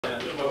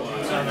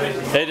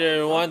Hey there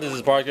everyone, this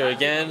is Parker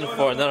again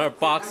for another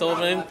box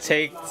opening.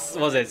 Take,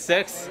 was it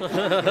 6?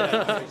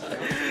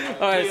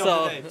 Alright,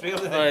 so,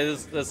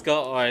 let's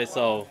go. Alright,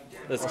 so,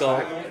 let's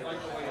go.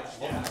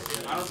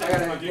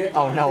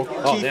 Oh no,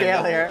 key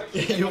failure.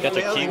 You got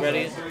your key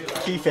ready?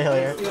 Key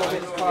failure.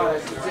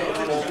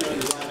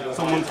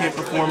 Someone can't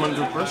perform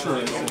under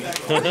pressure.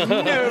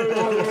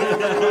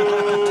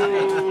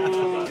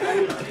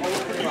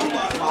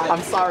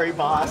 I'm sorry,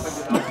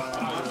 boss.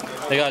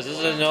 Hey guys, just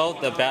so you know,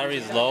 the battery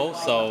is low,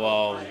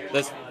 so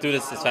let's do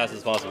this as fast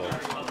as possible.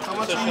 How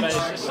much should I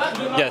assist?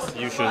 Yes,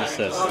 you should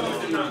assist.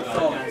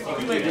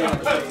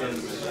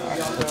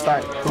 Let's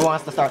start. Who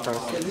wants to start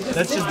first?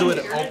 Let's just do it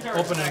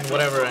opening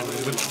whatever and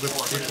with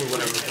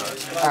whatever.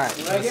 Alright.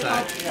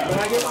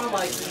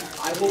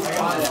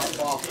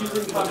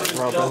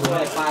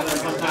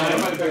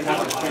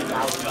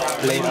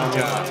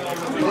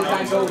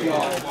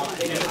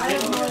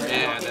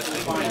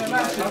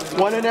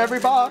 One in every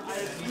box.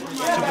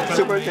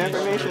 Super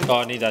transformation. Oh,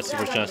 I need that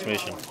super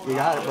transformation. You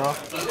got it, bro.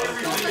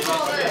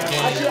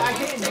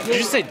 Did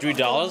you say $3?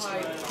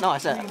 No, I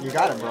said you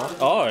got it, bro.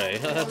 Alright.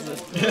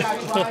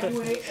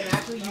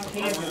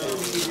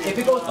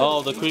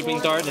 Oh, the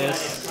creeping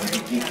darkness.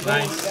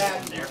 Nice.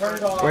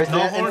 Where's the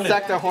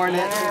Insector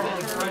Hornet?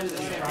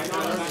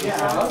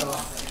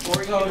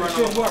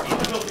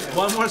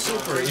 One more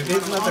super. If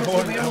it's not the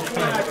horn,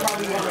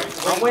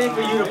 I'm waiting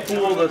for you to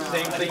pull the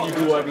same thing you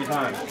do every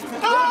time.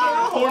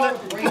 Hornet.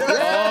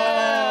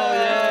 Oh,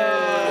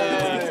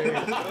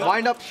 yeah!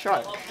 Wind up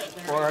shark.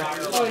 Or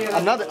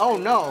another. Oh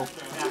no.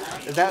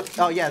 Is that?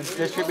 Oh yeah.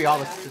 There should be all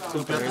the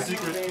supers.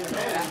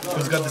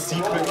 Who's got the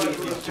secret?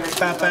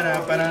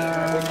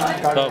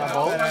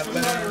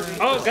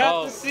 Oh,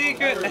 got the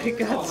secret! I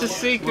got the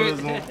secret!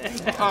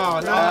 Oh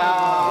no!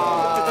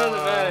 It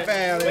doesn't matter.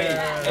 Failure.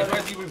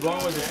 Everybody we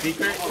going with the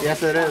secret?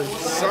 Yes, it is.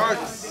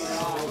 Sucks.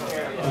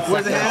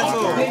 Where's the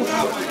handle?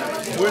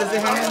 Where's the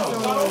handle?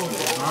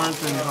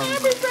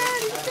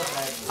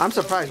 I'm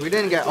surprised we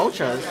didn't get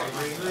Ochas.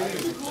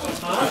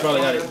 You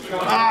probably got it.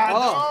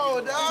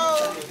 Oh no!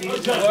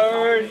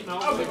 Word!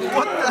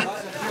 What the?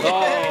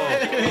 Oh.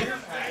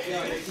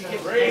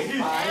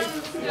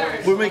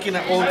 We're making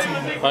an old team.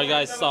 Alright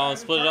guys,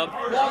 split it up.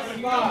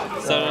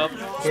 Set it up.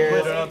 Split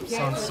it up.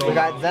 Sounds so. We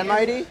got Zen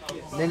Mighty,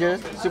 Ninja,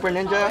 Super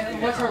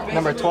Ninja,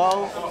 number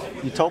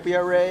 12,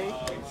 Utopia Ray,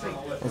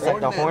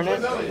 Insector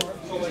Hornet.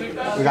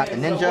 We got the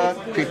Ninja,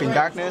 Creeping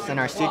Darkness, and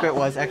our secret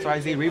was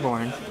XYZ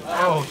Reborn.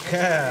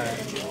 Okay.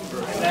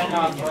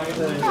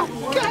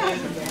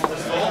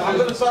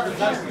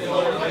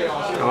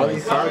 All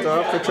these cards are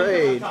up for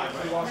trade.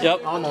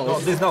 Yep.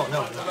 Almost. No.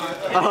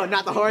 Oh,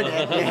 not the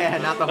Hornet. Yeah,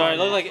 not the Alright,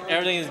 Hornet. looks like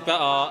everything is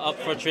up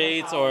for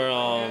trades or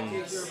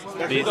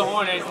these. The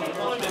Hornet.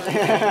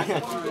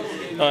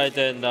 Alright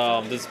then,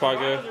 this is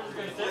Parker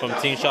from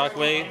Team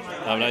Shockwave.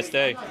 Have a nice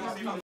day.